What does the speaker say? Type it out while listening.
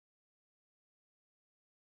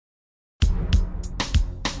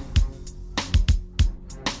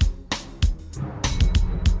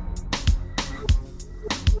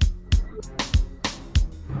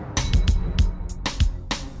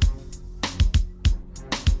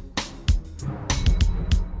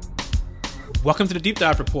Welcome to the Deep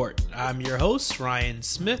Dive Report. I'm your host, Rian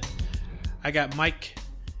Smith. I got Mike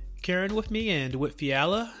Curran with me and Dewit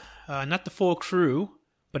Fiala. Not the full crew,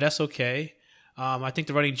 but that's okay. I think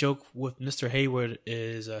the running joke with Mr. Hayward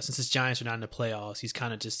is since his Giants are not in the playoffs, he's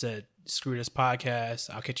kind of just said, screw this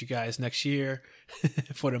podcast. I'll catch you guys next year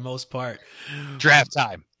for the most part. Draft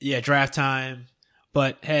time. Yeah, draft time.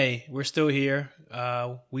 But hey, we're still here.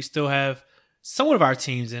 We still have somewhat of our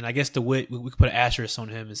teams, and I guess we could put an asterisk on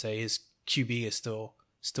him and say his QB is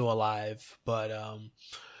still alive. But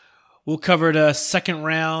we'll cover the second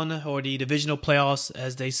round or the divisional playoffs,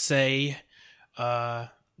 as they say,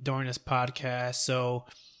 during this podcast. So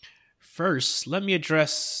first, let me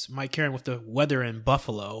address Mike Curran with the weather in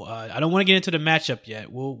Buffalo. I don't want to get into the matchup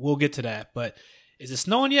yet. We'll get to that. But is it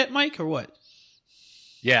snowing yet, Mike, or what?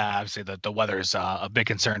 Yeah, obviously the weather's a big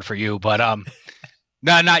concern for you, but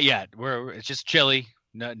no, not yet. It's just chilly.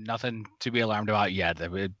 Nothing to be alarmed about yet.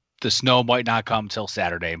 The snow might not come till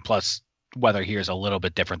Saturday, and plus, weather here is a little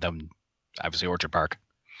bit different than obviously Orchard Park.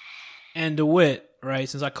 And DeWitt, right?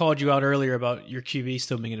 Since I called you out earlier about your QB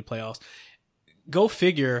still making the playoffs, go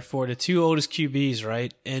figure for the two oldest QBs,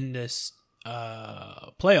 right, in this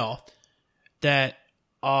playoff that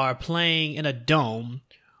are playing in a dome,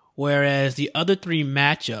 whereas the other three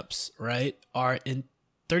matchups, right, are in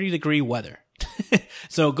 30-degree weather.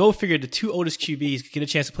 So go figure the two oldest QBs get a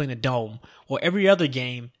chance to play in a dome, while every other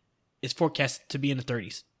game is forecast to be in the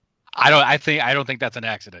 30s. I don't think that's an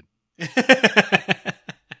accident. If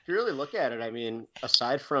you really look at it, I mean,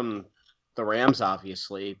 aside from the Rams,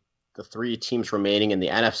 obviously, the three teams remaining in the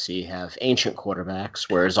NFC have ancient quarterbacks,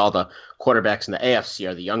 whereas all the quarterbacks in the AFC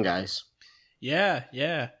are the young guys.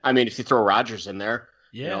 Yeah. I mean, if you throw Rodgers in there,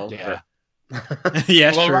 yeah.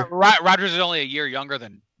 Yeah, well, true. Rodgers is only a year younger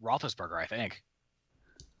than Roethlisberger, I think.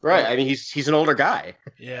 Right. I mean, he's an older guy.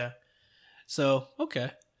 Yeah. So, okay.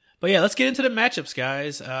 But yeah, let's get into the matchups,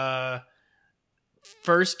 guys.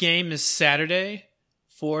 First game is Saturday,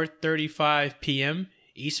 4:35 p.m.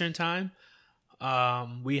 Eastern Time.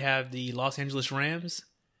 We have the Los Angeles Rams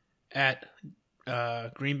at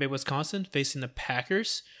Green Bay, Wisconsin, facing the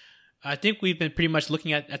Packers. I think we've been pretty much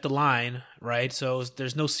looking at the line, right? So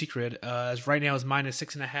there's no secret. As right now is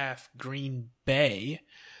 -6.5 Green Bay.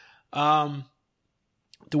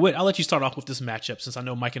 DeWitt, I'll let you start off with this matchup since I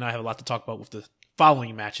know Mike and I have a lot to talk about with the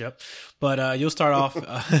following matchup. But you'll start off.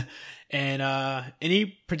 And any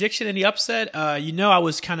prediction, any upset? I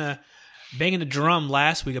was kind of banging the drum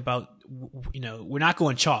last week about, we're not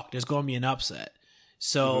going chalk. There's going to be an upset.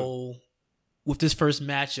 So with this first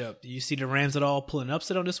matchup, do you see the Rams at all pulling an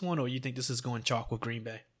upset on this one, or you think this is going chalk with Green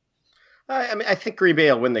Bay? I think Green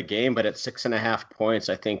Bay will win the game, but at 6.5 points,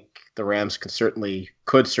 I think the Rams could certainly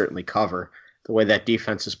cover the way that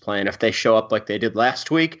defense is playing. If they show up like they did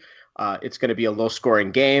last week, it's going to be a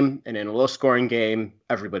low-scoring game, and in a low-scoring game,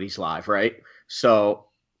 everybody's live, right? So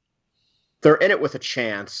they're in it with a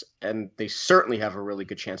chance, and they certainly have a really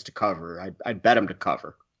good chance to cover. I'd bet them to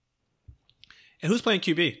cover. And who's playing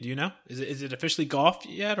QB? Do you know? Is it officially Goff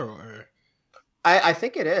yet, or? I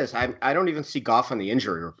think it is. I don't even see Goff on the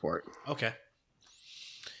injury report. Okay.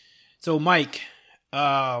 So, Mike, what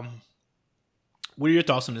are your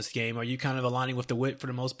thoughts on this game? Are you kind of aligning with the Wit for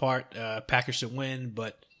the most part? Packers should win,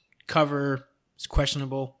 but cover is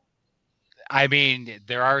questionable. I mean,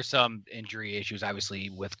 there are some injury issues, obviously,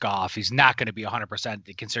 with Goff. He's not going to be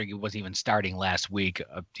 100%, considering he wasn't even starting last week.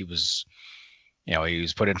 He was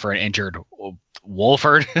put in for an injured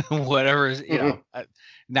Wolford, whatever,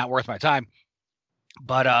 not worth my time.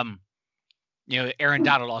 But, Aaron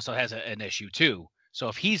Donald also has an issue, too. So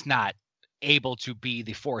if he's not able to be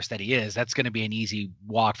the force that he is, that's going to be an easy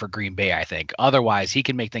walk for Green Bay, I think. Otherwise, he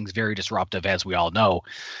can make things very disruptive, as we all know.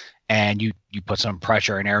 And you put some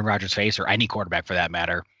pressure in Aaron Rodgers' face, or any quarterback for that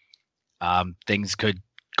matter, things could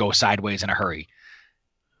go sideways in a hurry.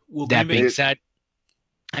 Well, that being said,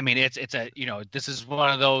 I mean, it's this is one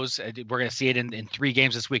of those, we're going to see it in 3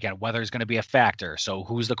 games this weekend. Weather is going to be a factor. So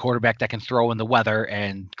who's the quarterback that can throw in the weather?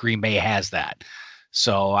 And Green Bay has that.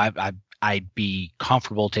 So I'd be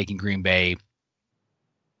comfortable taking Green Bay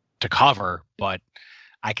to cover, but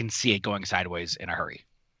I can see it going sideways in a hurry.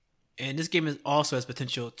 And this game also has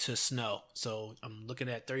potential to snow. So I'm looking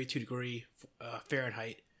at 32-degree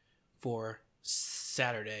Fahrenheit for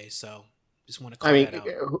Saturday. So just want to call that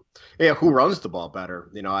out. Who runs the ball better?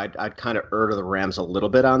 I'd kind of err to the Rams a little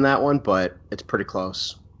bit on that one, but it's pretty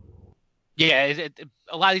close. Yeah,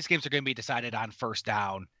 a lot of these games are going to be decided on first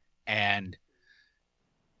down, and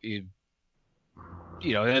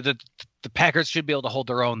the Packers should be able to hold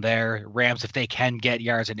their own there. Rams, if they can get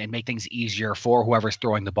yards and make things easier for whoever's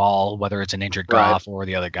throwing the ball, whether it's an injured Goff or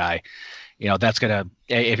the other guy, that's gonna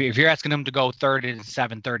if you're asking them to go 3rd and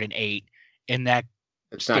 7, 3rd and 8 in that,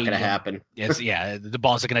 it's not going to happen. The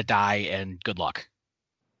balls are gonna die, and good luck.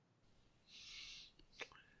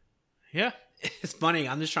 Yeah, it's funny.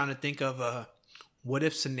 I'm just trying to think of a what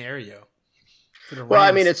if scenario for the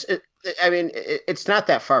Rams. Well, it's not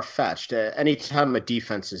that far fetched. Anytime a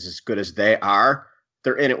defense is as good as they are,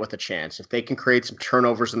 they're in it with a chance. If they can create some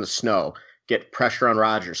turnovers in the snow, get pressure on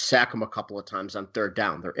Rodgers, sack him a couple of times on 3rd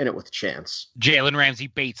down, they're in it with a chance. Jalen Ramsey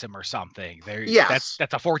baits him or something. Yes.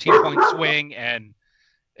 That's a 14-point swing, and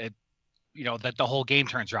that the whole game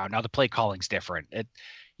turns around. Now the play calling's different.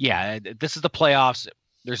 This is the playoffs.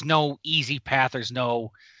 There's no easy path. There's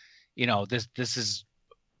no, this is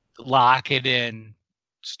lock it in,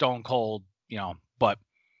 stone cold, but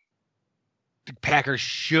the Packers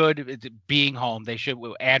should, being home, they should,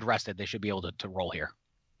 and rested, they should be able to roll here.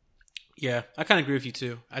 Yeah, I kind of agree with you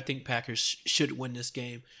too. I think Packers should win this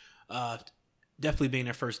game. Definitely being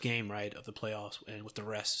their first game, right, of the playoffs and with the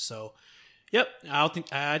rest. So, yep, I think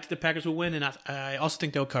the Packers will win, and I also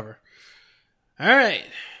think they'll cover. All right.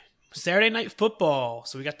 Saturday Night Football.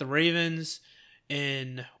 So we got the Ravens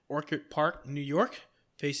in Orchard Park, New York,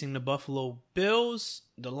 facing the Buffalo Bills.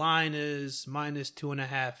 The line is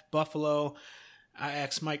 -2.5 Buffalo. I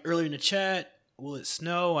asked Mike earlier in the chat, will it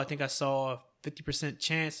snow? I think I saw a 50%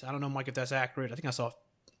 chance. I don't know, Mike, if that's accurate. I think I saw a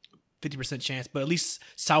 50% chance, but at least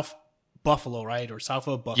South Buffalo, right? Or south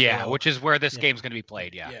of Buffalo. Yeah, which is where this game's going to be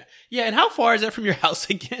played, yeah. Yeah, and how far is that from your house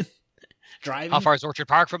again? Driving? How far is Orchard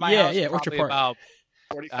Park from my house? Yeah, Orchard Park. About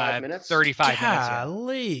 45 minutes? 35 minutes.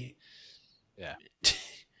 Golly. Yeah.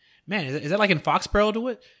 Man, is that like in Foxborough to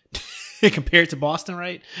it? Compared to Boston,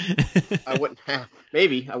 right? I wouldn't have.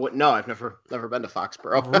 Maybe. I wouldn't know. I've never been to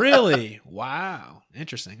Foxborough. Really? Wow.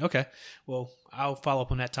 Interesting. Okay. Well, I'll follow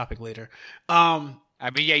up on that topic later.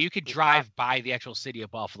 You could drive by the actual city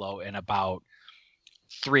of Buffalo in about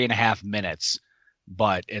 3.5 minutes,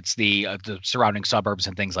 but it's the surrounding suburbs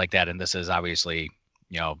and things like that. And this is obviously,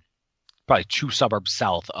 probably 2 suburbs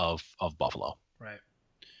south of Buffalo. Right.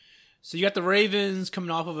 So you got the Ravens coming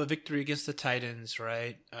off of a victory against the Titans,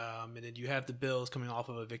 right? And then you have the Bills coming off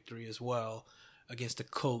of a victory as well against the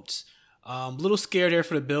Colts. A little scared there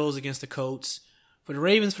for the Bills against the Colts. For the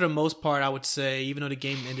Ravens, for the most part, I would say, even though the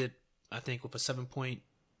game ended, I think, with a 7-point,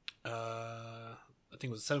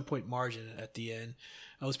 margin at the end,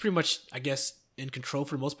 I was pretty much, I guess, in control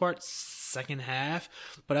for the most part, second half.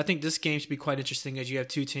 But I think this game should be quite interesting as you have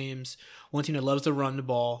two teams. One team that loves to run the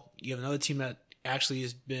ball. You have another team that actually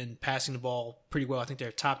has been passing the ball pretty well. I think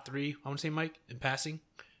they're top 3, I want to say, Mike, in passing.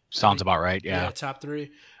 Sounds about right, yeah. Yeah, top 3.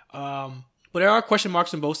 But there are question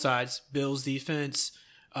marks on both sides. Bills' defense,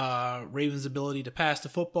 Ravens' ability to pass the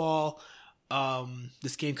football.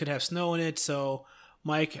 This game could have snow in it. So,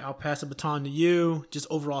 Mike, I'll pass the baton to you. Just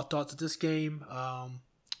overall thoughts of this game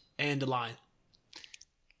and the line.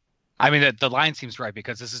 I mean, the line seems right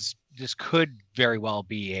because this could very well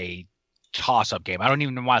be a toss-up game. I don't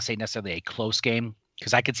even want to say necessarily a close game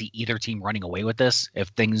because I could see either team running away with this if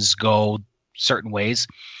things go certain ways.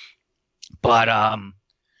 But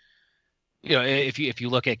if you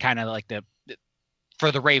look at kind of like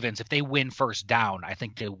for the Ravens, if they win first down, I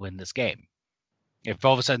think they win this game. If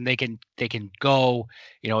all of a sudden they can go,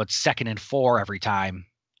 it's 2nd and 4 every time,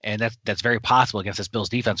 and that's very possible against this Bills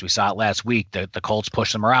defense. We saw it last week. The Colts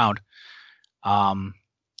pushed them around. But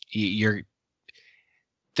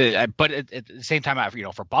at the same time,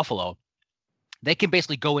 for Buffalo, they can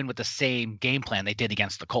basically go in with the same game plan they did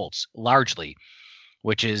against the Colts, largely,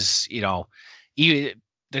 which is, the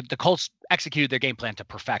Colts executed their game plan to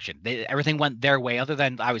perfection. Everything went their way, other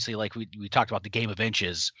than obviously, like we talked about the game of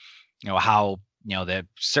inches, how, the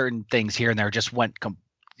certain things here and there just went,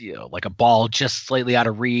 like a ball just slightly out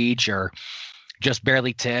of reach or just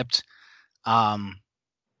barely tipped.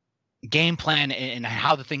 Game plan and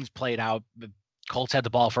how the things played out. The Colts had the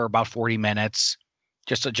ball for about 40 minutes,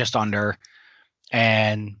 just under,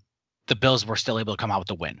 and the Bills were still able to come out with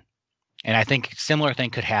the win. And I think similar thing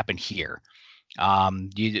could happen here. A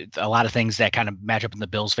lot of things that kind of match up in the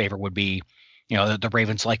Bills' favor would be, the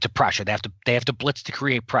Ravens like to pressure. They have to blitz to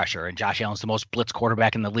create pressure, and Josh Allen's the most blitz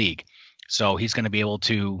quarterback in the league, so he's going to be able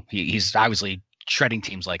to. He's obviously shredding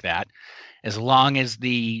teams like that. As long as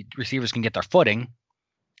the receivers can get their footing,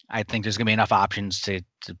 I think there's going to be enough options to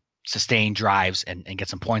sustain drives and get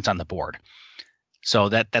some points on the board. So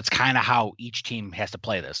that's kind of how each team has to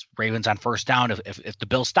play this. Ravens on first down. If the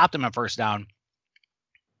Bills stop them on first down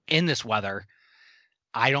in this weather,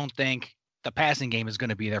 I don't think the passing game is going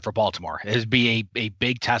to be there for Baltimore. It would be a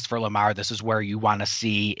big test for Lamar. This is where you want to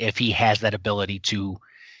see if he has that ability to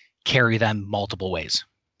carry them multiple ways.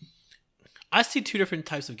 I see two different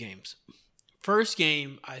types of games. first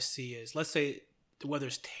game I see is, let's say the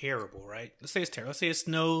weather's terrible, right? Let's say it's terrible. Let's say it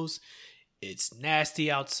snows. It's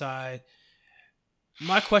nasty outside.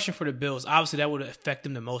 My question for the Bills, obviously that would affect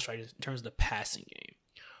them the most, right, in terms of the passing game,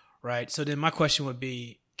 right? So then my question would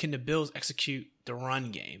be, can the Bills execute the run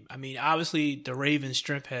game? I mean, obviously the Ravens'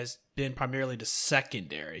 strength has been primarily the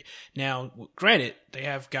secondary. Now, granted, they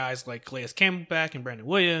have guys like Calais Campbell back and Brandon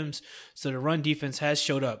Williams, so the run defense has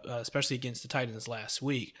showed up, especially against the Titans last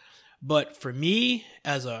week. But for me,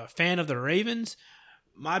 as a fan of the Ravens,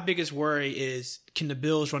 my biggest worry is, can the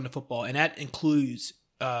Bills run the football? And that includes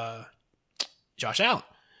Josh Allen.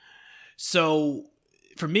 So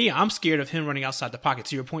for me, I'm scared of him running outside the pocket.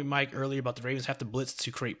 To your point, Mike, earlier about the Ravens have to blitz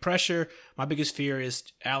to create pressure. My biggest fear is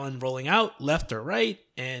Allen rolling out left or right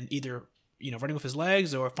and either, running with his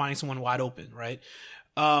legs or finding someone wide open, right?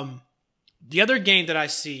 The other game that I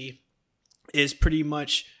see is pretty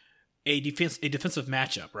much a defensive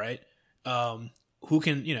matchup, right? Who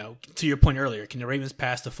can, to your point earlier, can the Ravens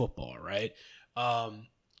pass the football, right?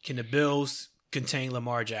 Can the Bills contain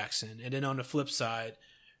Lamar Jackson? And then on the flip side,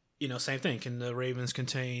 same thing. Can the Ravens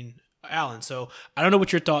contain Allen? So I don't know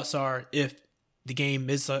what your thoughts are. If the game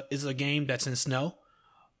is a game that's in snow,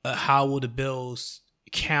 how will the Bills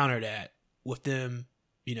counter that with them,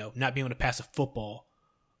 not being able to pass a football,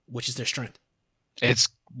 which is their strength? This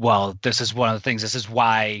is one of the things. This is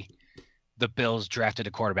why the Bills drafted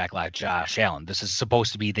a quarterback like Josh Allen. This is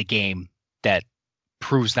supposed to be the game that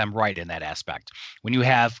proves them right in that aspect. When you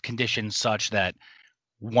have conditions such that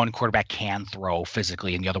one quarterback can throw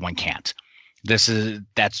physically and the other one can't, that's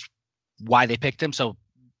why they picked him. So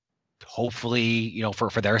hopefully, for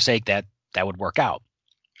their sake, that would work out.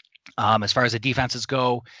 As far as the defenses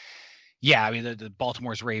go, yeah, I mean the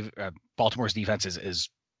Baltimore's defense is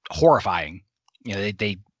horrifying.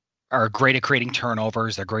 They are great at creating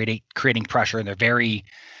turnovers. They're great at creating pressure, and they're very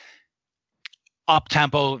up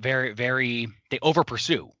tempo, very they over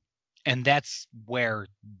pursue, and that's where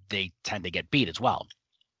they tend to get beat as well.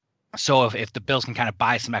 So if the Bills can kind of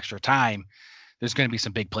buy some extra time, there's going to be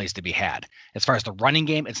some big plays to be had. As far as the running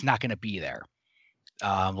game, it's not going to be there.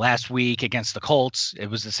 Last week against the Colts, it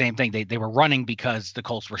was the same thing. They were running because the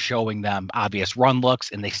Colts were showing them obvious run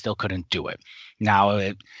looks, and they still couldn't do it. Now,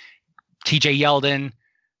 TJ Yeldon,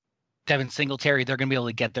 Devin Singletary, they're going to be able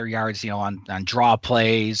to get their yards, on draw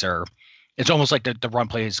plays, or it's almost like the run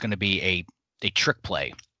play is going to be a trick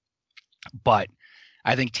play. But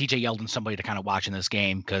I think TJ Yeldon's somebody to kind of watch in this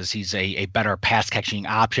game because he's a better pass catching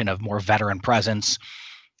option of more veteran presence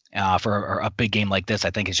for a big game like this. I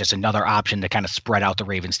think it's just another option to kind of spread out the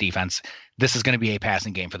Ravens defense. This is going to be a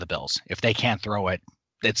passing game for the Bills. If they can't throw it,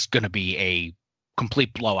 it's going to be a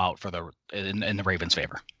complete blowout in the Ravens'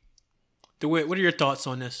 favor. Dewit, what are your thoughts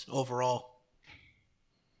on this overall?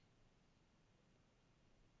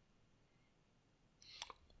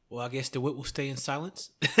 Well, I guess Dewit will stay in silence.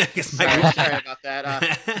 Sorry about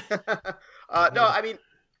that. No, I mean,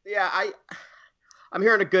 yeah, I'm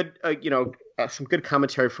hearing a good, some good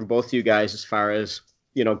commentary from both of you guys as far as,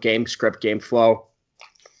 game script, game flow.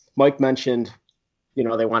 Mike mentioned,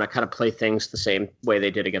 they want to kind of play things the same way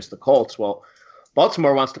they did against the Colts. Well,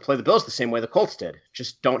 Baltimore wants to play the Bills the same way the Colts did.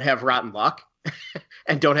 Just don't have rotten luck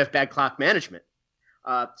and don't have bad clock management.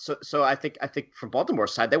 So I think from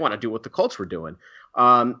Baltimore's side, they want to do what the Colts were doing.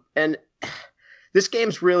 And this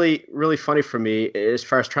game's really, really funny for me as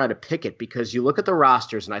far as trying to pick it, because you look at the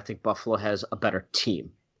rosters and I think Buffalo has a better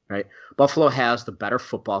team, right? Buffalo has the better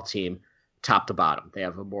football team top to bottom. They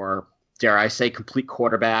have a more, dare I say, complete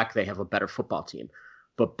quarterback. They have a better football team.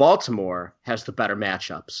 But Baltimore has the better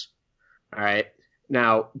matchups. All right.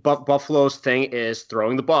 Now, Buffalo's thing is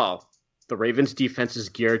throwing the ball. The Ravens' defense is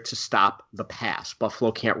geared to stop the pass.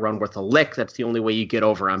 Buffalo can't run worth a lick. That's the only way you get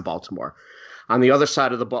over on Baltimore. On the other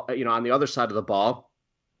side of the ball,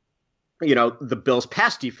 the Bills'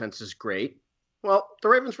 pass defense is great. Well, the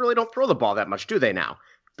Ravens really don't throw the ball that much, do they now?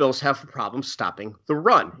 Bills have problems stopping the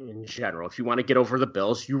run in general. If you want to get over the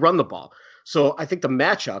Bills, you run the ball. So I think the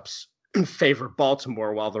matchups favor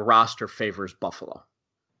Baltimore while the roster favors Buffalo.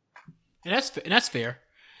 And that's fair.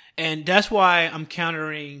 And that's why I'm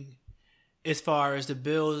countering as far as the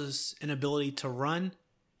Bills' inability to run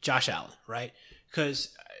Josh Allen, right?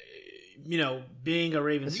 Because being a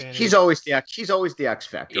Ravens fan, he's always the X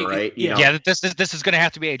factor, right? Yeah, this is going to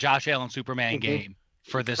have to be a Josh Allen Superman game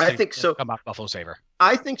for this. I think so. Come out Buffalo's favor.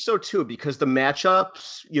 I think so too, because the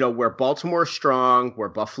matchups, where Baltimore is strong, where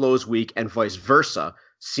Buffalo is weak, and vice versa,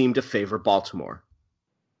 seem to favor Baltimore.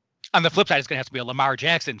 On the flip side, it's going to have to be a Lamar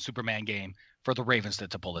Jackson Superman game for the Ravens to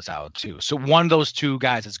pull this out too. So one of those two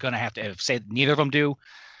guys is going to have to, if say neither of them do,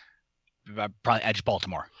 probably edge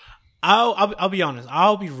Baltimore. I'll be honest.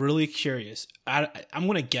 I'll be really curious. I'm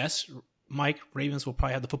gonna guess, Mike, Ravens will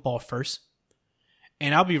probably have the football first,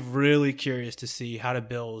 and I'll be really curious to see how the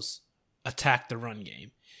Bills attack the run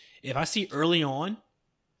game. If I see early on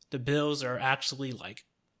the Bills are actually like,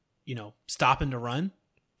 stopping the run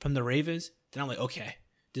from the Ravens, then I'm like, okay,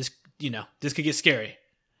 this could get scary.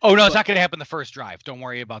 Oh, no, it's not going to happen the first drive. Don't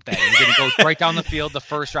worry about that. You're going to go right down the field the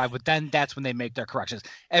first drive, but then that's when they make their corrections.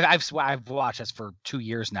 And I've watched this for 2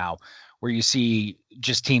 years now, where you see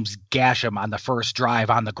just teams gash them on the first drive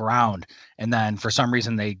on the ground, and then for some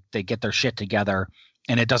reason they get their shit together,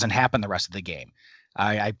 and it doesn't happen the rest of the game.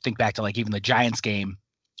 I think back to like even the Giants game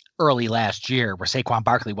early last year, where Saquon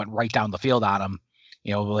Barkley went right down the field on him,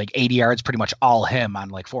 like 80 yards, pretty much all him on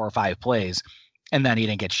like 4 or 5 plays, and then he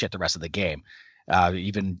didn't get shit the rest of the game.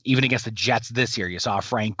 Even against the Jets this year, you saw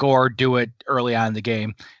Frank Gore do it early on in the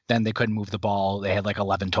game. Then they couldn't move the ball. They had like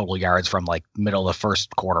 11 total yards from like middle of the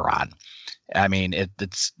first quarter on. I mean,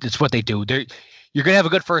 it's what they do. You're gonna have a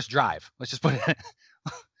good first drive. Let's just put it.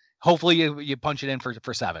 Hopefully you punch it in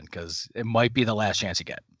for 7, because it might be the last chance you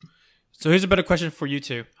get. So here's a better question for you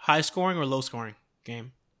two: high scoring or low scoring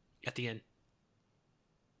game at the end?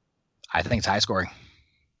 I think it's high scoring.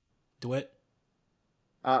 Dewit?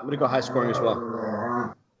 I'm going to go high scoring as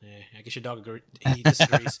well. Yeah, I guess your dog he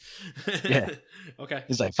disagrees. Yeah. Okay.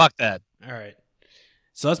 He's like, fuck that. All right.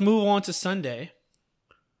 So let's move on to Sunday.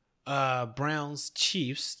 Browns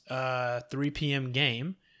Chiefs, 3 p.m.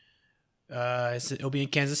 game. It'll be in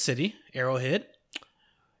Kansas City, Arrowhead.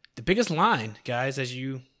 The biggest line, guys, as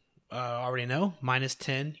you already know,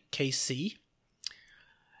 -10 KC.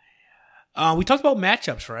 We talked about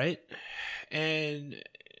matchups, right? And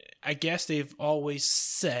I guess they've always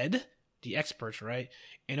said, the experts, right,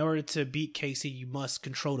 in order to beat KC, you must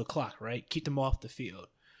control the clock, right? Keep them off the field.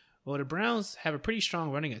 Well, the Browns have a pretty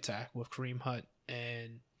strong running attack with Kareem Hunt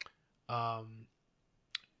and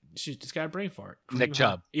this guy brain fart. Nick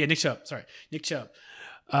Chubb. Yeah, Nick Chubb. Sorry, Nick Chubb.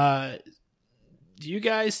 Do you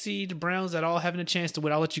guys see the Browns at all having a chance to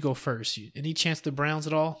win? I'll let you go first. Any chance of the Browns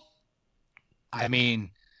at all? I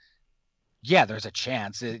mean, yeah, there's a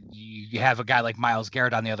chance. You have a guy like Myles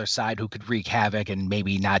Garrett on the other side who could wreak havoc and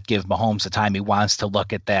maybe not give Mahomes the time he wants to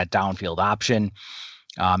look at that downfield option.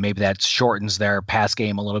 Maybe that shortens their pass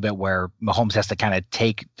game a little bit, where Mahomes has to kind of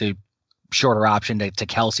take the shorter option to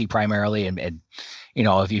Kelsey primarily. And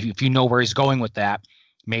if you know where he's going with that,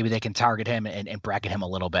 maybe they can target him and bracket him a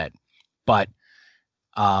little bit. But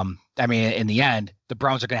I mean, in the end, the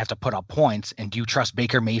Browns are going to have to put up points. And do you trust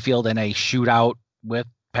Baker Mayfield in a shootout with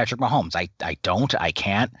Patrick Mahomes? I don't. I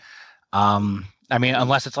can't. I mean,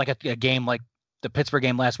 unless it's like a game like the Pittsburgh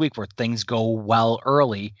game last week, where things go well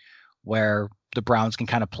early, where the Browns can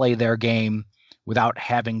kind of play their game without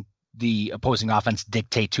having the opposing offense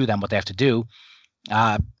dictate to them what they have to do.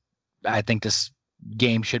 I think this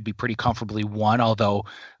game should be pretty comfortably won, although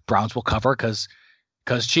Browns will cover because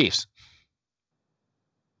Chiefs.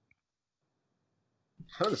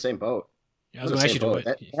 I'm in the same boat. Yeah, I was going to ask you to do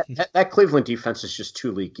it. That Cleveland defense is just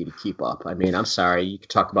too leaky to keep up. I mean, I'm sorry. You can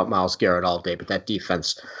talk about Myles Garrett all day, but that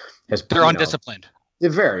defense has been... They're undisciplined.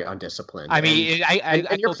 They're very undisciplined. I mean,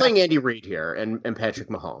 and you're playing Andy Reid here and Patrick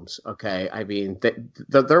Mahomes. Okay, I mean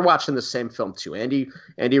they're watching the same film too. Andy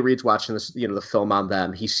Reid's watching this, the film on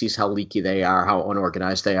them. He sees how leaky they are, how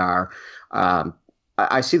unorganized they are.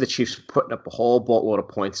 I see the Chiefs putting up a whole boatload of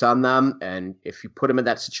points on them, and if you put them in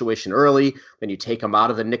that situation early, then you take them out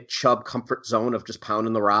of the Nick Chubb comfort zone of just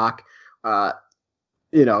pounding the rock.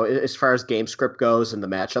 As far as game script goes and the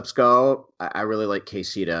matchups go, I really like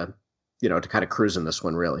KC to kind of cruise in this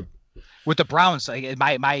one, really. With the Browns,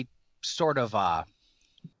 my sort of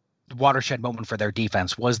watershed moment for their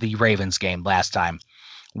defense was the Ravens game last time,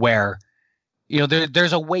 where,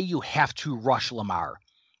 there's a way you have to rush Lamar.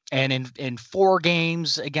 And in 4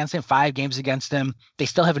 games against him, 5 games against him, they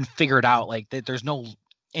still haven't figured out, like, there's no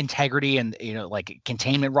integrity and, like,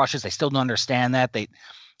 containment rushes. They still don't understand that.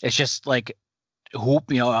 It's just like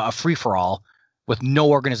a free-for-all with no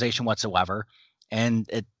organization whatsoever. And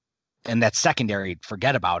that secondary,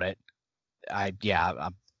 forget about it. I'm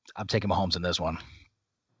taking Mahomes in this one.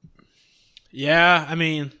 Yeah, I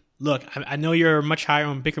mean, look, I know you're much higher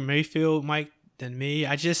on Baker Mayfield, Mike, than me.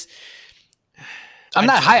 I'm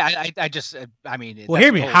not high. I mean. Well,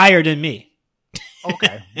 hear me, higher than me.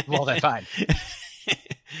 Okay. Well, that's fine.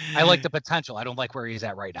 I like the potential. I don't like where he's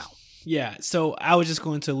at right now. Yeah. So I was just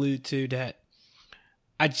going to allude to that.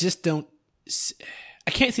 I can't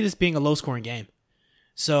see this being a low scoring game.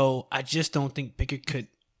 So I just don't think Baker could.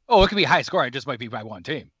 Oh, it could be high scoring. It just might be by one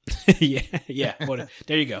team. Yeah. Well,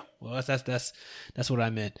 there you go. Well, that's what I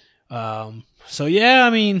meant. So yeah, I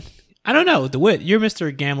mean, I don't know. DeWitt, you're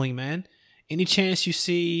Mr. Gambling Man. Any chance you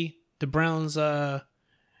see the Browns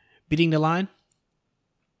beating the line?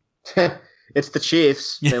 It's the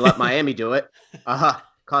Chiefs. They let Miami do it.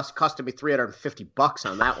 Costed me $350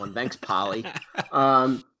 on that one. Thanks, Polly.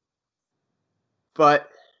 But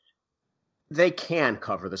they can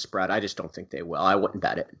cover the spread. I just don't think they will. I wouldn't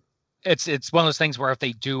bet it. It's one of those things where if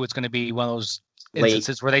they do, it's going to be one of those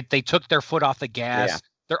instances where they took their foot off the gas. Yeah.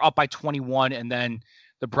 They're up by 21, and then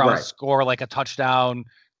the Browns score like a touchdown,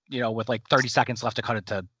 with like 30 seconds left to cut it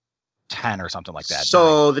to 10 or something like that.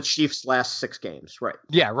 So the Chiefs' last 6 games, right?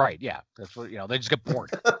 Yeah, right. Yeah, that's what they just get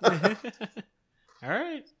bored. All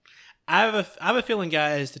right. I have a feeling,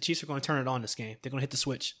 guys, the Chiefs are going to turn it on this game. They're going to hit the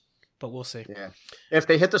switch, but we'll see. Yeah. If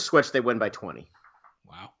they hit the switch, they win by 20.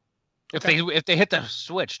 Wow. Okay. If they hit the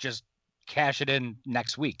switch, just cash it in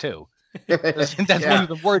next week too. That's what we've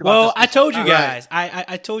been worried about. Well, I told you guys.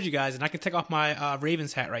 I told you guys, and I can take off my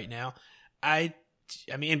Ravens hat right now. I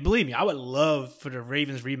mean, and believe me, I would love for the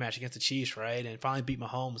Ravens rematch against the Chiefs, right, and finally beat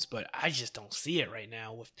Mahomes, but I just don't see it right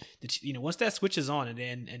now. With once that switch is on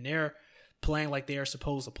and they're playing like they are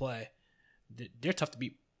supposed to play, they're tough to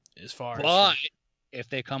beat as far as. But if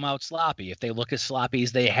they come out sloppy, if they look as sloppy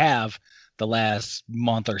as they have the last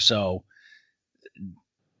month or so,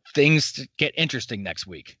 things get interesting next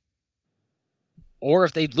week. Or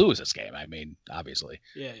if they lose this game, I mean, obviously.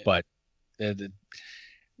 Yeah. But it's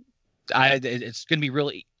going to be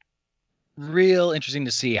really, real interesting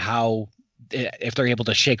to see how if they're able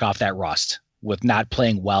to shake off that rust with not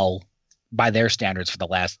playing well by their standards for the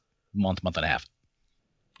last month and a half.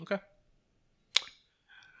 Okay.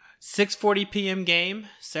 6:40 p.m. game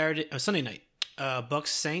Sunday night.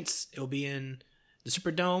 Bucks Saints. It'll be in the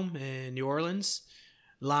Superdome in New Orleans.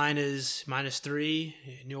 Line is -3.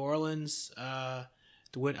 New Orleans.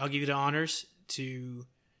 DeWitt, I'll give you the honors to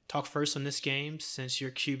talk first on this game since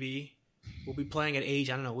your QB will be playing at age,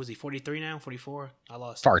 I don't know, was he 43 now? 44? I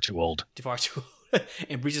lost. Far too old. Far too old.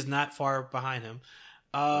 And Breeze is not far behind him.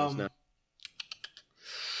 I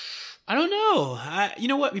don't know. You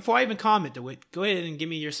know what? Before I even comment, DeWitt, go ahead and give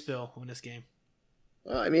me your spill on this game.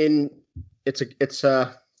 I mean, it's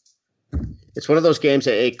one of those games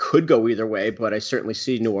that it could go either way, but I certainly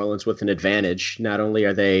see New Orleans with an advantage. Not only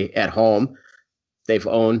are they at home, they've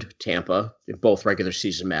owned Tampa in both regular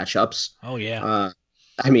season matchups. Oh yeah.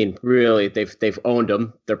 I mean, really, they've owned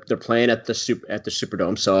them. They're playing at the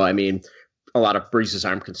Superdome, so I mean, a lot of Breeze's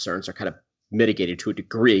arm concerns are kind of mitigated to a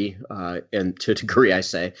degree, I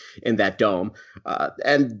say, in that dome.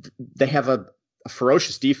 And they have a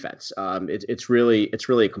ferocious defense. It's really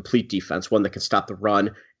a complete defense, one that can stop the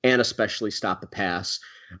run and especially stop the pass.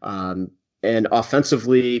 And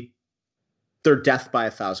offensively, they're death by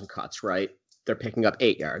 1,000 cuts, right? They're picking up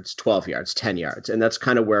 8 yards, 12 yards, 10 yards. And that's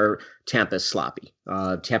kind of where Tampa's sloppy.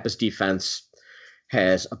 Tampa's defense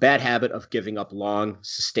has a bad habit of giving up long,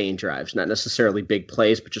 sustained drives, not necessarily big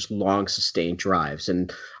plays, but just long, sustained drives.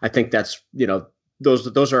 And I think that's,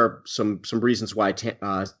 those are some reasons why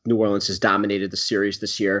New Orleans has dominated the series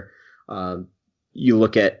this year. You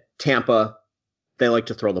look at Tampa, they like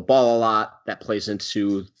to throw the ball a lot. That plays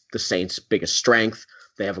into the Saints' biggest strength.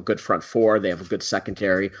 They have a good front four. They have a good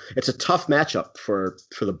secondary. It's a tough matchup for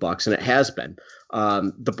the Bucs, and it has been.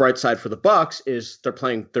 The bright side for the Bucs is they're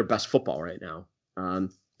playing their best football right now.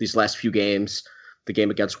 These last few games, the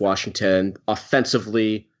game against Washington,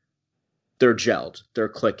 offensively, they're gelled. They're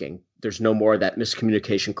clicking. There's no more of that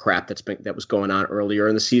miscommunication crap that was going on earlier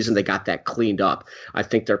in the season. They got that cleaned up. I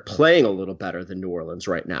think they're playing a little better than New Orleans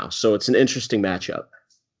right now. So it's an interesting matchup.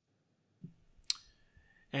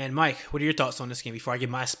 And Mike, what are your thoughts on this game before I give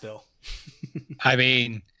my spill? I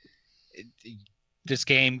mean, this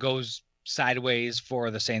game goes sideways for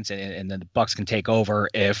the Saints, and then the Bucs can take over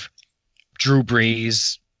if Drew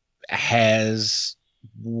Brees has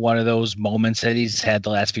one of those moments that he's had the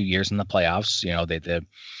last few years in the playoffs.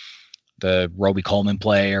 The Roby Coleman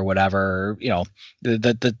play or whatever.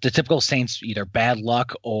 The typical Saints, either bad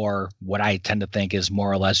luck or what I tend to think is more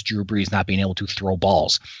or less Drew Brees not being able to throw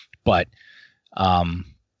balls. But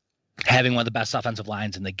having one of the best offensive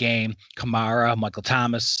lines in the game, Kamara, Michael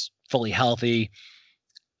Thomas, fully healthy.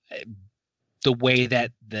 The way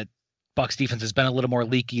that Bucs defense has been a little more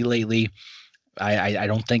leaky lately, I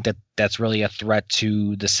don't think that's really a threat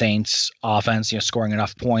to the Saints offense, scoring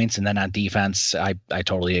enough points. And then on defense, I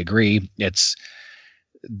totally agree.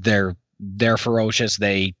 They're ferocious.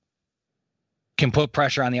 They can put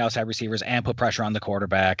pressure on the outside receivers and put pressure on the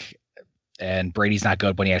quarterback. And Brady's not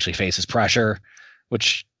good when he actually faces pressure,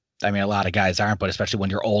 which, I mean, a lot of guys aren't, but especially when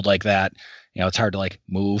you're old like that, it's hard to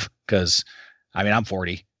move because, I mean, I'm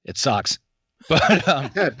 40. It sucks.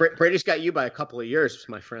 But Brady's got you by a couple of years,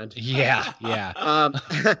 my friend. yeah.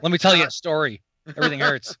 Let me tell you a story. Everything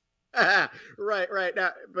hurts. Right.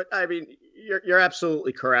 Now, but I mean, you're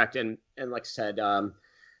absolutely correct, and like I said,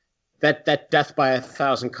 that death by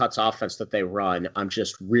 1,000 cuts offense that they run, I'm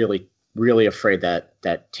just really afraid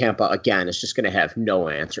that Tampa again is just going to have no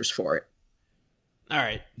answers for it. All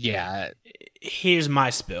right. Yeah. Here's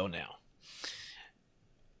my spill now.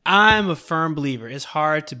 I'm a firm believer it's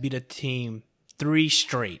hard to beat a team 3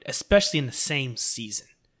 straight, especially in the same season.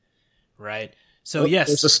 Right? So, yes.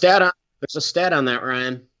 There's a stat on that,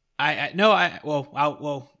 Ryan.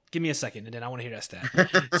 Well, give me a second, and then I want to hear that stat.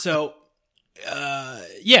 So,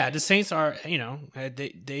 the Saints are,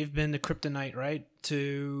 they've been the kryptonite, right,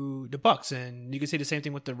 to the Bucs, and you can say the same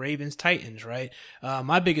thing with the Ravens, Titans, right?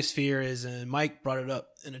 My biggest fear is, and Mike brought it up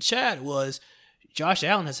in the chat, was Josh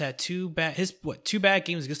Allen has had 2 bad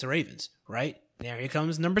games against the Ravens, right? Now here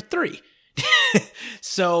comes number 3.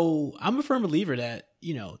 So I'm a firm believer that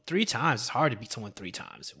 3 times it's hard to beat someone 3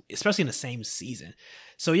 times, especially in the same season.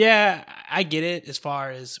 So yeah, I get it as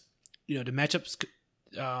far as the matchups.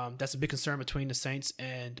 That's a big concern between the Saints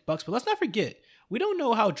and Bucs. But let's not forget, we don't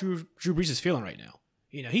know how Drew Brees is feeling right now.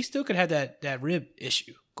 He still could have that rib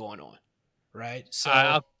issue going on, right?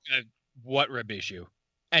 So what rib issue?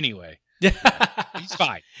 Anyway, he's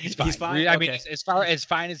fine. He's fine. I mean, as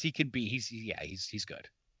fine as he can be. He's good.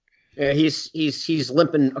 Yeah, he's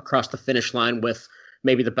limping across the finish line with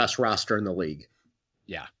maybe the best roster in the league.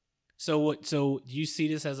 Yeah. So do you see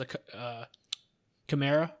this as a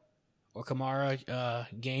Kamara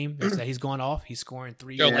game that he's going off? He's scoring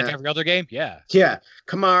 3. Like every other game? Yeah. Yeah.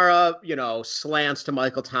 Kamara, slants to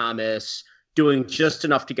Michael Thomas, doing just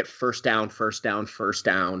enough to get first down,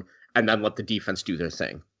 and then let the defense do their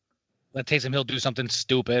thing. Let Taysom Hill do something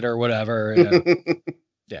stupid or whatever.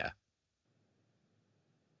 Yeah.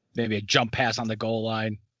 Maybe a jump pass on the goal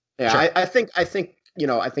line. Yeah, sure. I think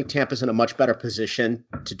Tampa's in a much better position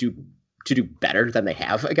to do better than they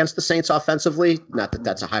have against the Saints offensively. Not that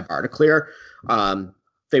that's a high bar to clear.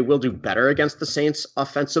 They will do better against the Saints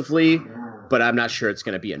offensively, but I'm not sure it's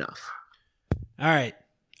going to be enough. All right.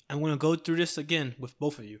 I'm going to go through this again with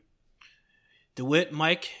both of you. DeWitt,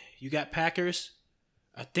 Mike, you got Packers.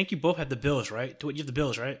 I think you both have the Bills, right? DeWitt, you have the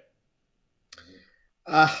Bills, right?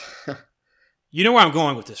 You know where I'm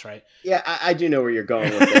going with this, right? Yeah, I do know where you're going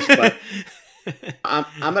with this, but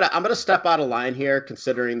I'm gonna step out of line here,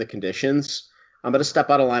 considering the conditions. I'm gonna step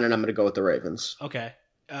out of line, and I'm gonna go with the Ravens. Okay.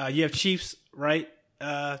 You have Chiefs, right?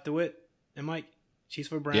 DeWitt and Mike, Chiefs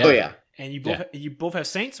for Browns. Yeah. Oh yeah. And you both have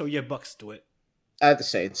Saints, or you have Bucks, DeWitt? I have the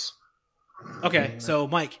Saints. Okay, so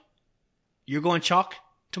Mike, you're going chalk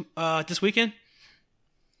this weekend?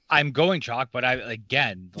 I'm going chalk, but I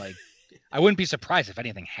wouldn't be surprised if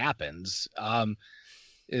anything happens. The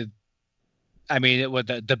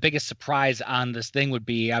biggest surprise on this thing would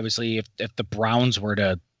be obviously if the Browns were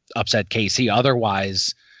to upset KC.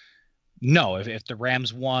 Otherwise, no. If the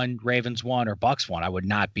Rams won, Ravens won, or Bucks won, I would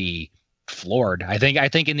not be floored. I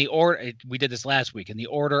think in the order we did this last week, in the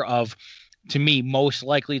order of, to me, most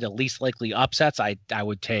likely to least likely upsets, I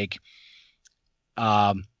would take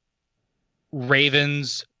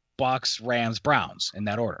Ravens, Bucks, Rams, Browns in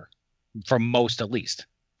that order. From most to least.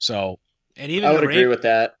 So, and even I would agree with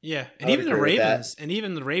that. Yeah, and even the Ravens,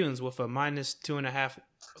 with a -2.5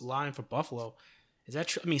 line for Buffalo, is that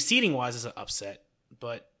true? I mean, seeding wise is an upset,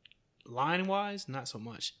 but line wise, not so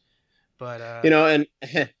much. But and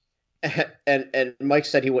Mike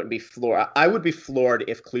said he wouldn't be floored. I would be floored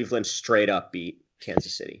if Cleveland straight up beat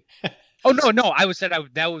Kansas City. Oh no! I would say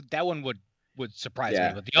that one would surprise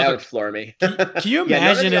me. But the other would floor me. Can you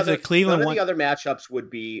imagine if the Cleveland one of the other matchups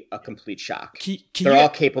would be a complete shock? They're all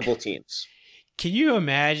capable teams. Can you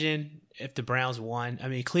imagine if the Browns won? I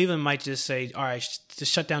mean, Cleveland might just say, "All right,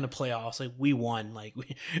 just shut down the playoffs. Like, we won. Like,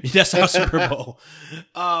 that's our Super Bowl."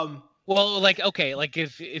 Well,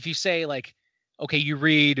 if you say you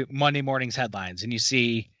read Monday morning's headlines and you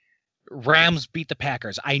see Rams beat the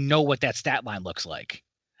Packers, I know what that stat line looks like.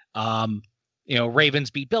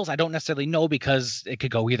 Ravens beat Bills. I don't necessarily know because it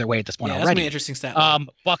could go either way at this point already. That's an interesting stat line.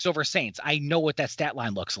 Bucks over Saints. I know what that stat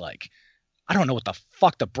line looks like. I don't know what the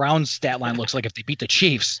fuck the Browns stat line looks like if they beat the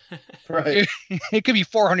Chiefs. Right. It could be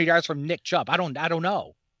 400 yards from Nick Chubb. I don't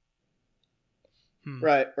know.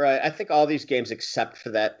 Right. I think all these games except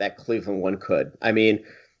for that Cleveland one could. I mean,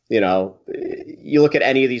 you look at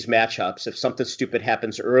any of these matchups, if something stupid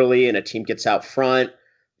happens early and a team gets out front,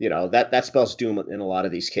 that spells doom in a lot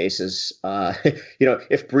of these cases.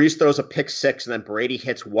 If Breeze throws a pick six and then Brady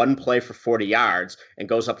hits one play for 40 yards and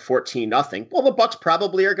goes up 14-0, well, the Bucs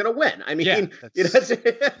probably are going to win. I mean,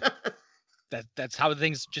 that's how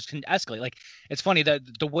things just can escalate. Like, it's funny that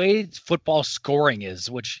the way football scoring is,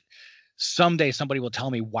 which someday somebody will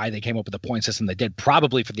tell me why they came up with the point system they did,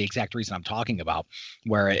 probably for the exact reason I'm talking about,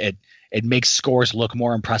 where it makes scores look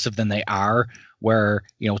more impressive than they are, where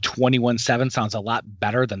 21-7 sounds a lot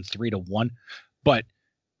better than 3-1. But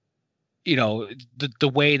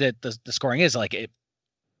the way that the scoring is, like, it,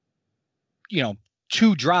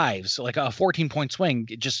 2 drives, like a 14-point swing,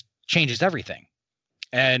 it just changes everything.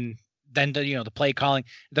 And then the play calling,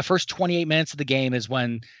 the first 28 minutes of the game is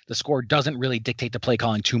when the score doesn't really dictate the play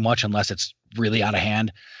calling too much unless it's really out of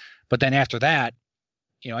hand. But then after that,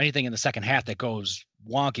 anything in the second half that goes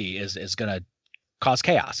wonky is going to cause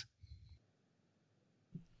chaos.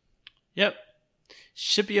 Yep.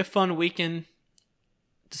 Should be a fun weekend,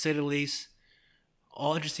 to say the least.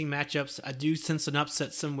 All interesting matchups. I do sense an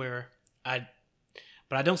upset somewhere. But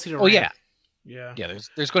I don't see the Rams. Yeah.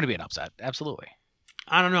 There's going to be an upset. Absolutely.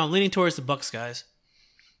 I don't know. I'm leaning towards the Bucks, guys.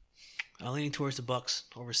 I'm leaning towards the Bucks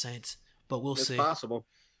over Saints, but we'll see. It's possible.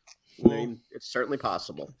 I mean, it's certainly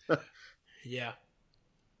possible. Yeah.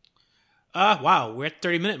 Wow, we're at the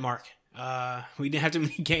 30-minute mark. We didn't have too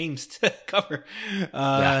many games to cover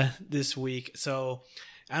this week, so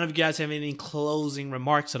I don't know if you guys have any closing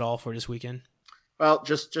remarks at all for this weekend. Well,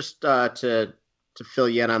 just to fill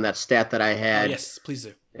you in on that stat that I had. Yes, please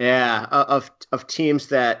do. Yeah, of teams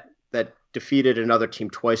that defeated another team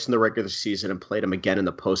twice in the regular season and played them again in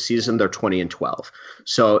the postseason, they're 20-12.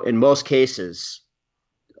 So in most cases,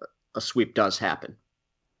 a sweep does happen.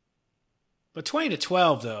 But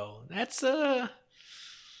 20-12, though, that's it's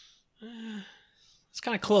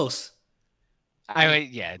kind of close.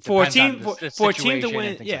 For a team to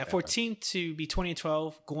win, for a that. team to be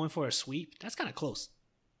 20-12 going for a sweep, that's kind of close.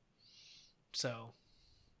 So,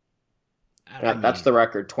 that's the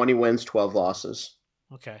record: 20 wins, 12 losses.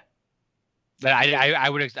 Okay. I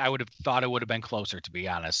would have thought it would have been closer, to be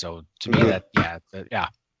honest. So to me, Okay. that's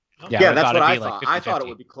what I thought. Like I thought it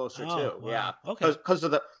would be closer too. Wow. Yeah, Okay. Because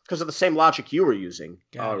of the same logic you were using,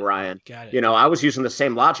 Ryan. Got it. I was using the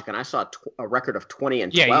same logic, and I saw a record of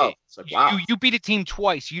 20-12. It's like, wow. You beat a team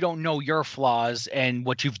twice. You don't know your flaws and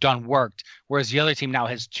what you've done worked, whereas the other team now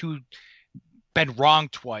has been wrong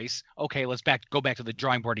twice. Okay, let's go back to the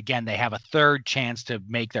drawing board again. They have a third chance to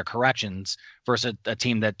make their corrections versus a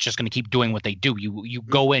team that's just going to keep doing what they do. You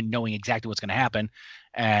go in knowing exactly what's going to happen,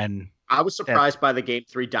 and I was surprised by the Game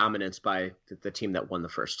 3 dominance by the team that won the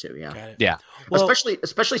first two. Yeah, Got it. Yeah. Well, especially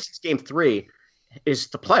since Game 3 is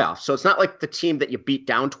the playoffs, so it's not like the team that you beat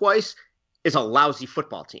down twice is a lousy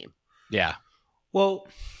football team. Yeah. Well,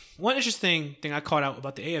 one interesting thing I caught out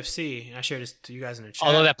about the AFC, and I shared this to you guys in the chat.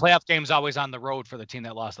 Although that playoff game is always on the road for the team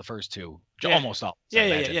that lost the first two, almost all.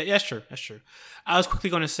 Yeah. That's true. I was quickly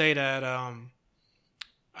going to say that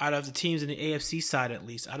out of the teams in the AFC side, at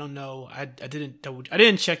least, I don't know. I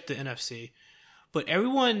didn't check the NFC, but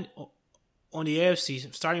everyone on the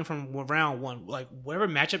AFC, starting from round one, like whatever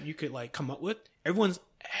matchup you could like come up with, everyone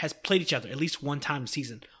has played each other at least one time this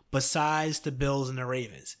season, besides the Bills and the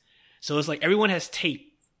Ravens. So it's like everyone has tape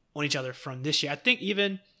on each other from this year. I think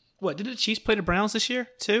even did the Chiefs play the Browns this year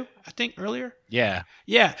too? I think earlier. Yeah.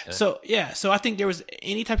 So I think there was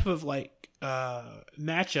any type of like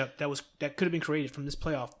matchup that could have been created from this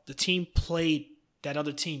playoff. The team played that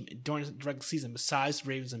other team during the regular season besides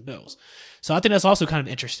Ravens and Bills. So I think that's also kind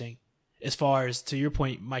of interesting as far as, to your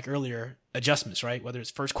point, Mike, earlier, adjustments, right? Whether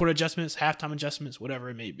it's first quarter adjustments, halftime adjustments, whatever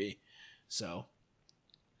it may be. So.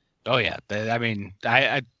 Oh yeah. I mean,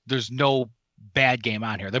 there's no bad game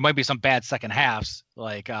on here. There might be some bad second halves,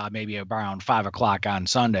 like maybe around 5:00 on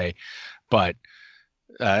Sunday, but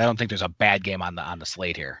I don't think there's a bad game on the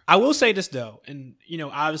slate here. I will say this though, and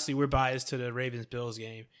obviously we're biased to the Ravens Bills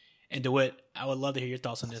game, and DeWitt, I would love to hear your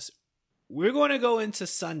thoughts on this. We're going to go into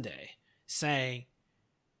Sunday saying,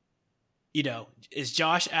 is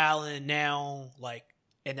Josh Allen now like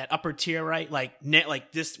in that upper tier, right?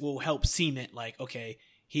 Like this will help cement, like, okay,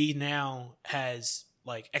 he now has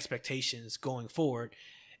like expectations going forward.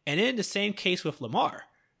 And in the same case with Lamar,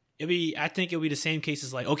 I think it'll be the same case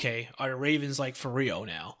as like, okay, are the Ravens like for real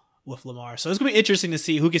now with Lamar? So it's gonna be interesting to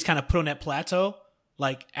see who gets kind of put on that plateau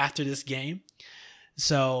like after this game.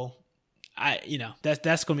 So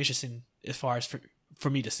that's gonna be interesting as far as for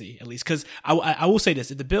me to see, at least, because I will say this: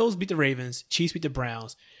 if the Bills beat the Ravens, Chiefs beat the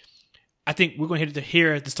Browns, I think we're going to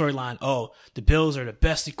hear the storyline. Oh, the Bills are the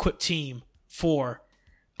best equipped team for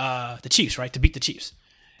the Chiefs, right? To beat the Chiefs.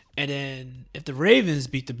 And then if the Ravens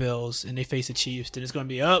beat the Bills and they face the Chiefs, then it's going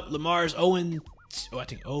to be Lamar's 0-2. I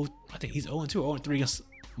think he's 0-2 or 0-3 against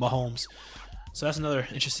Mahomes. So that's another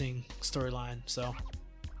interesting storyline. So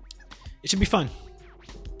it should be fun.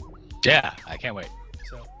 Yeah, I can't wait.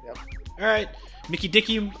 So, Yep. all All right, Mickey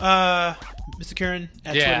Dickey, Mr. Curran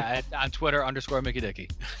at Twitter. On Twitter _Mickey Dickey.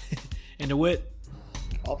 And Dewit.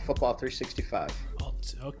 Alt Football 365.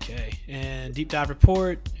 Okay, and Deep Dive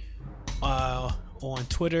Report on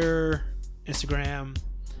Twitter, Instagram,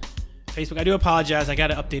 Facebook. I do apologize. I got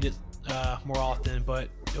to update it more often, but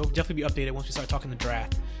it'll definitely be updated once we start talking the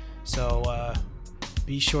draft. So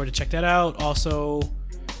be sure to check that out. Also,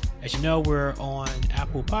 as you know, we're on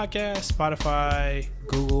Apple Podcasts, Spotify,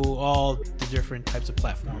 Google, all the different types of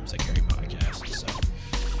platforms that carry podcasts. So,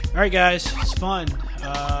 all right, guys, it's fun.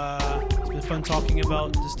 It's been fun talking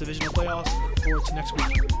about this divisional playoffs. Look forward to next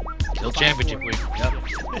week. Still championship week. Yep.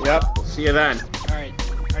 Yep. See you then. All right,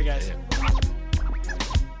 guys.